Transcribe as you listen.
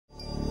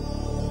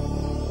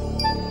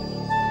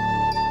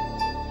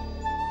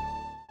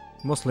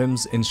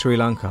Muslims in Sri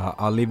Lanka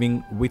are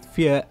living with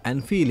fear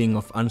and feeling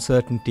of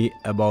uncertainty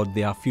about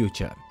their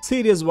future.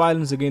 Serious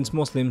violence against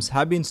Muslims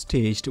have been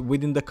staged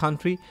within the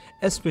country,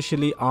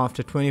 especially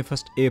after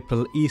 21st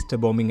April Easter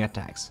bombing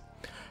attacks.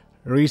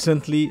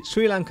 Recently,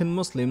 Sri Lankan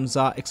Muslims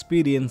are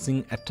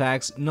experiencing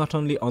attacks not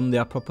only on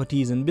their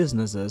properties and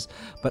businesses,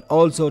 but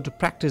also to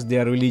practice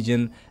their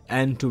religion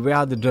and to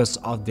wear the dress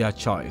of their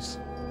choice.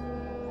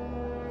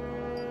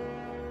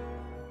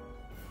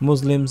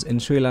 Muslims in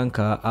Sri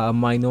Lanka are a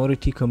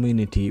minority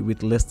community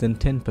with less than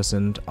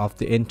 10% of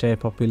the entire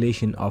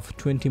population of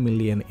 20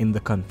 million in the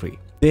country.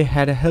 They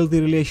had a healthy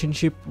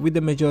relationship with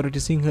the majority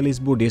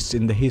Sinhalese Buddhists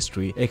in the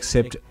history,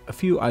 except a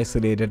few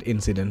isolated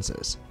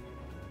incidences.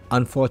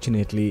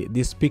 Unfortunately,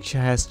 this picture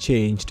has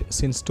changed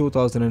since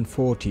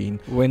 2014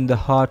 when the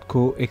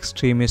hardcore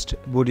extremist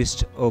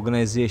Buddhist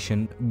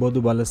organization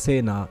Bodubala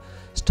Sena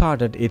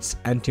started its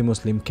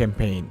anti-Muslim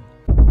campaign.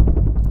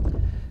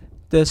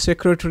 The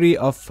secretary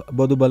of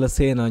Bodubala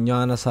Sena,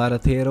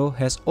 J.nisthar,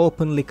 has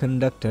openly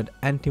conducted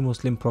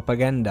anti-Muslim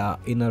propaganda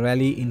in a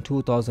rally in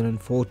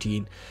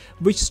 2014,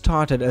 which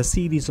started a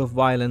series of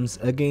violence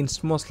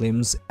against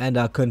Muslims and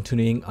are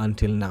continuing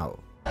until now.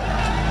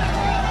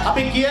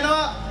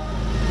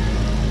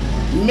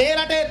 මේ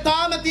රටේ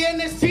තාම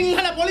තියෙන්නේ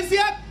සිංහල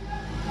පොලිසියක්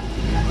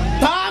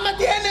තාම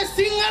තියෙන්නේ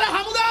සිංහල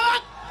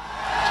හමුදාවක්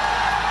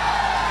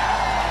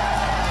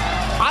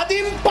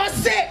අදින්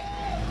පස්සේ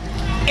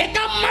එක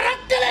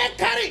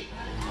මරක්කලයක් හරි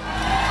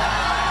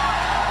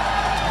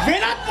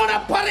වෙනත් මොන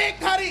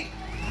පරේක් හරි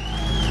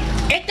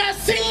එක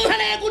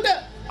සිංහලයෙකුට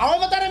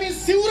අවමතරමින්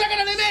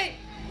සිවුරකට නෙමෙයි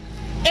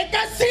එක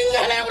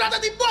සිංහලයෙකුට අත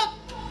තිබ්බොත්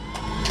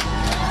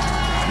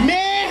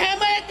මේ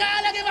හැම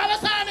එකාලගේම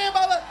අවසානය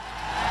බව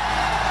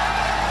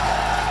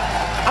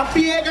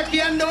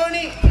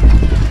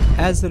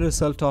As a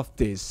result of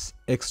this,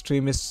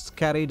 extremists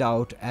carried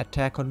out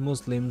attack on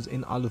Muslims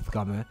in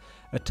Aluthgama,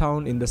 a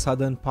town in the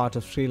southern part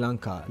of Sri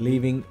Lanka,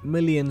 leaving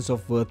millions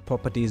of worth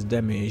properties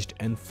damaged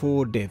and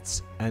 4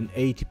 deaths and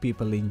 80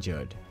 people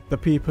injured. The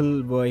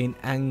people were in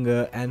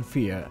anger and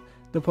fear.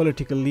 The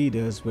political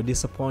leaders were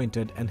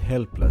disappointed and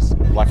helpless.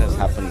 What has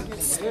happened?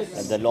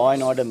 The law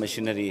and order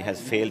machinery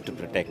has failed to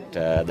protect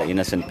the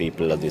innocent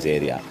people of this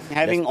area.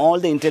 Having all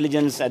the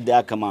intelligence at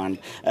their command,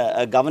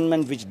 a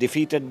government which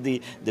defeated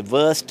the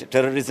worst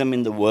terrorism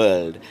in the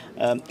world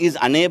is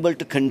unable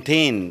to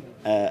contain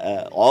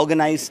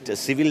organized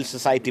civil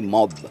society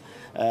mob,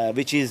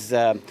 which is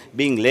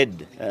being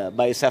led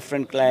by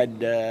saffron-clad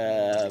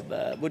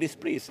Buddhist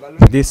priests.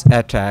 This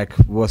attack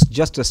was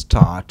just a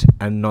start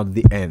and not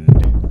the end.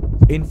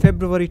 In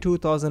February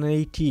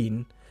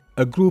 2018,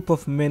 a group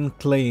of men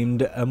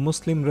claimed a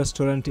Muslim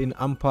restaurant in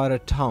Ampara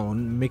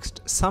town mixed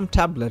some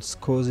tablets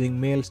causing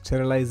male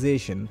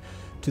sterilization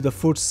to the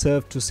food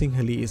served to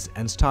Sinhalese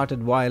and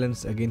started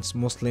violence against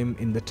Muslims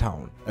in the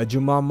town. A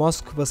Jummah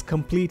mosque was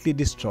completely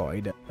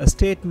destroyed. A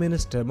state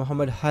minister,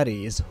 Muhammad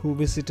Haris, who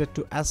visited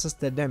to assess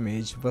the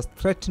damage, was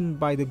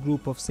threatened by the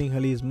group of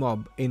Sinhalese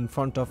mob in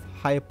front of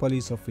high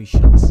police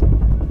officials.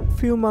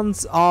 Few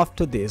months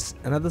after this,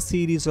 another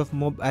series of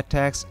mob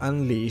attacks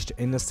unleashed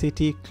in a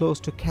city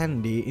close to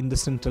Kandy in the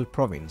central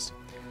province.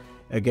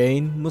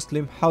 Again,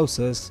 Muslim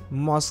houses,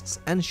 mosques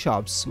and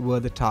shops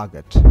were the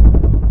target.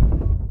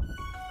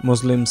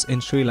 Muslims in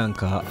Sri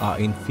Lanka are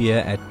in fear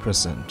at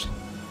present.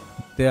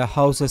 Their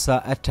houses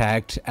are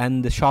attacked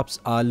and the shops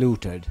are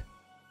looted.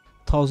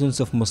 Thousands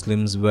of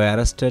Muslims were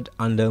arrested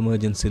under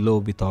emergency law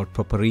without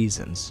proper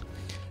reasons.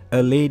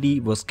 A lady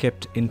was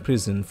kept in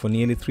prison for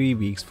nearly 3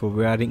 weeks for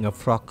wearing a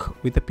frock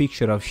with a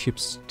picture of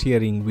ship's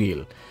steering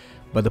wheel,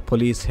 but the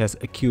police has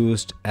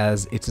accused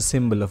as it's a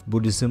symbol of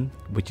Buddhism,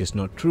 which is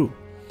not true.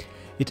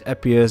 It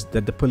appears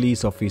that the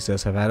police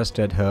officers have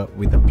arrested her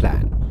with a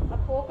plan.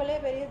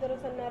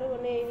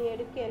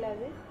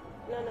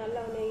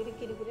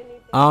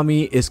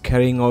 Army is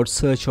carrying out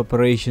search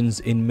operations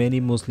in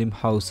many Muslim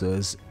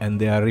houses and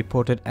there are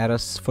reported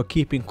arrests for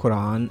keeping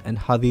Quran and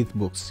Hadith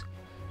books.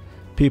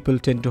 People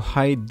tend to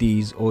hide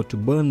these or to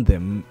burn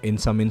them in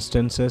some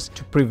instances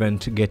to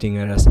prevent getting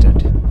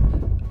arrested.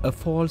 A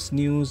false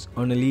news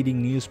on a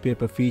leading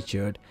newspaper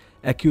featured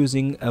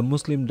accusing a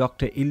Muslim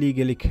doctor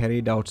illegally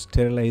carried out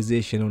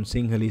sterilization on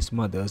Sinhalese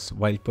mothers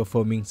while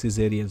performing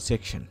caesarean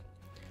section.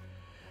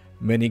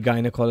 Many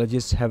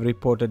gynecologists have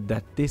reported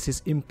that this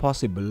is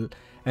impossible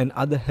and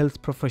other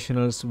health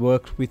professionals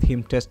worked with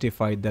him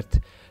testified that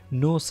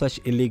no such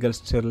illegal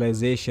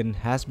sterilization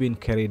has been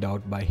carried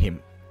out by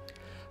him.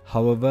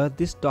 However,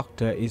 this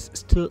doctor is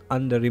still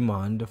under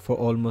remand for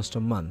almost a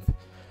month.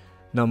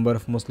 Number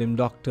of Muslim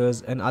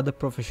doctors and other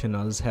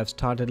professionals have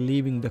started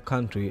leaving the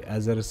country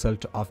as a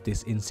result of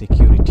this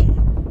insecurity.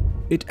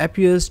 It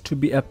appears to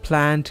be a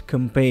planned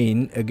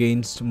campaign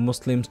against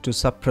Muslims to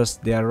suppress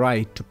their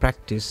right to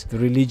practice the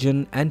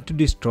religion and to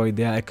destroy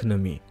their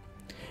economy.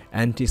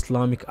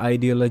 Anti-Islamic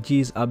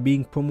ideologies are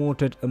being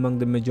promoted among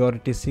the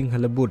majority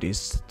Sinhala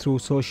Buddhists through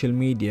social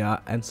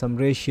media and some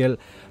racial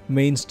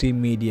mainstream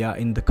media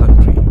in the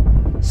country.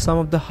 Some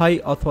of the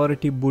high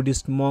authority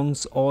Buddhist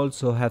monks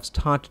also have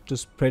started to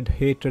spread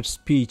hatred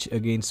speech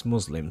against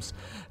Muslims,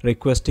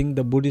 requesting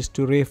the Buddhists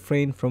to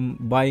refrain from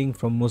buying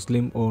from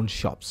Muslim-owned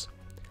shops.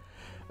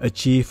 A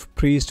chief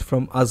priest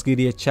from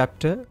Asgiriya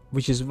chapter,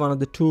 which is one of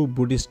the 2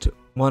 Buddhist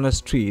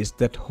monasteries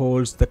that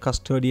holds the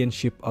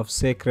custodianship of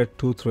sacred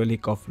tooth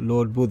relic of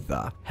Lord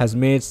Buddha, has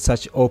made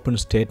such open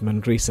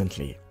statement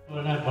recently.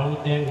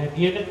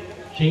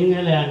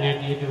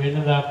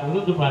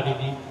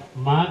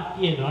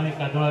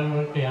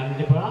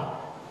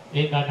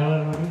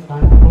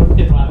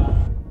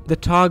 The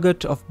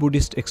target of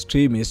Buddhist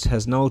extremists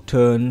has now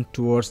turned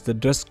towards the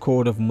dress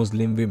code of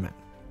Muslim women.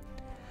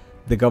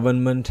 The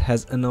government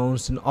has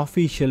announced an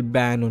official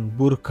ban on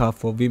burqa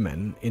for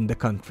women in the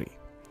country.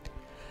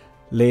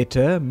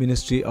 Later,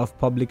 Ministry of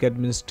Public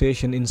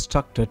Administration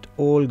instructed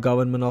all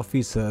government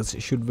officers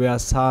should wear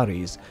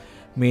saris,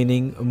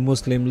 meaning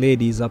Muslim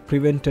ladies are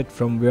prevented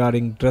from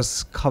wearing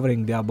dress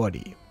covering their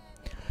body.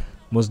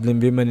 Muslim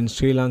women in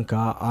Sri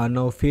Lanka are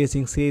now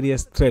facing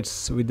serious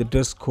threats with the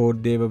dress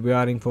code they were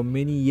wearing for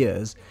many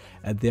years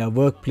at their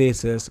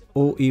workplaces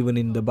or even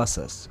in the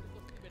buses.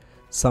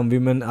 Some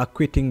women are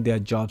quitting their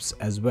jobs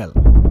as well.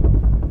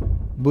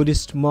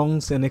 Buddhist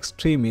monks and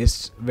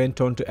extremists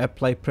went on to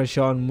apply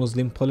pressure on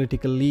Muslim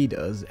political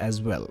leaders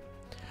as well.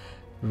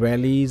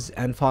 Rallies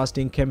and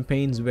fasting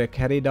campaigns were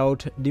carried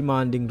out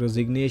demanding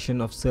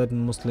resignation of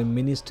certain Muslim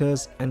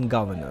ministers and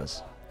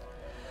governors.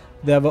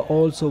 There were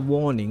also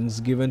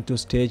warnings given to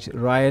stage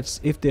riots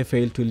if they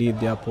failed to leave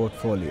their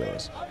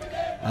portfolios.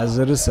 As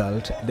a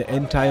result, the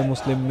entire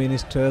Muslim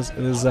ministers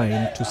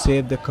resigned to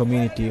save the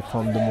community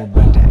from the mob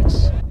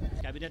attacks.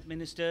 Cabinet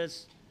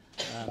ministers,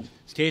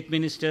 state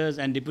ministers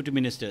and deputy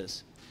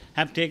ministers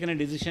have taken a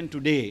decision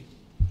today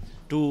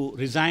to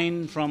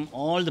resign from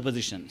all the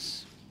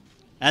positions.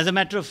 As a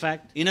matter of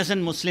fact,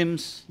 innocent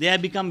Muslims, they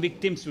have become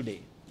victims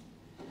today.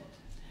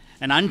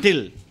 And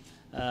until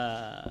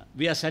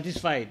we are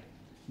satisfied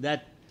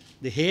that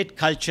the hate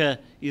culture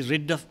is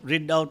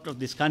rid out of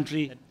this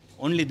country,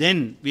 only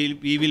then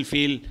we will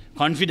feel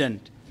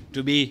confident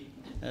to be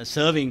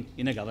serving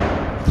in a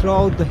government.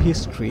 Throughout the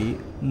history,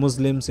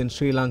 Muslims in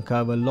Sri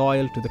Lanka were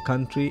loyal to the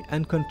country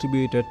and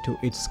contributed to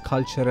its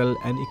cultural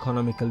and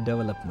economical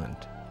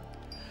development.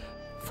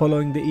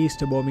 Following the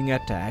Easter bombing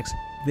attacks,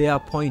 they are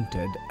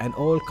pointed and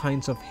all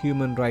kinds of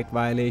human rights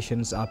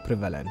violations are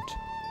prevalent.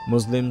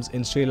 Muslims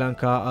in Sri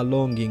Lanka are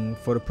longing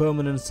for a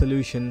permanent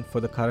solution for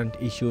the current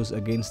issues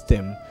against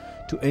them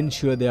to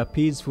ensure their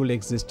peaceful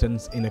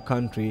existence in a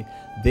country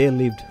they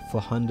lived for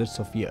hundreds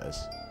of years.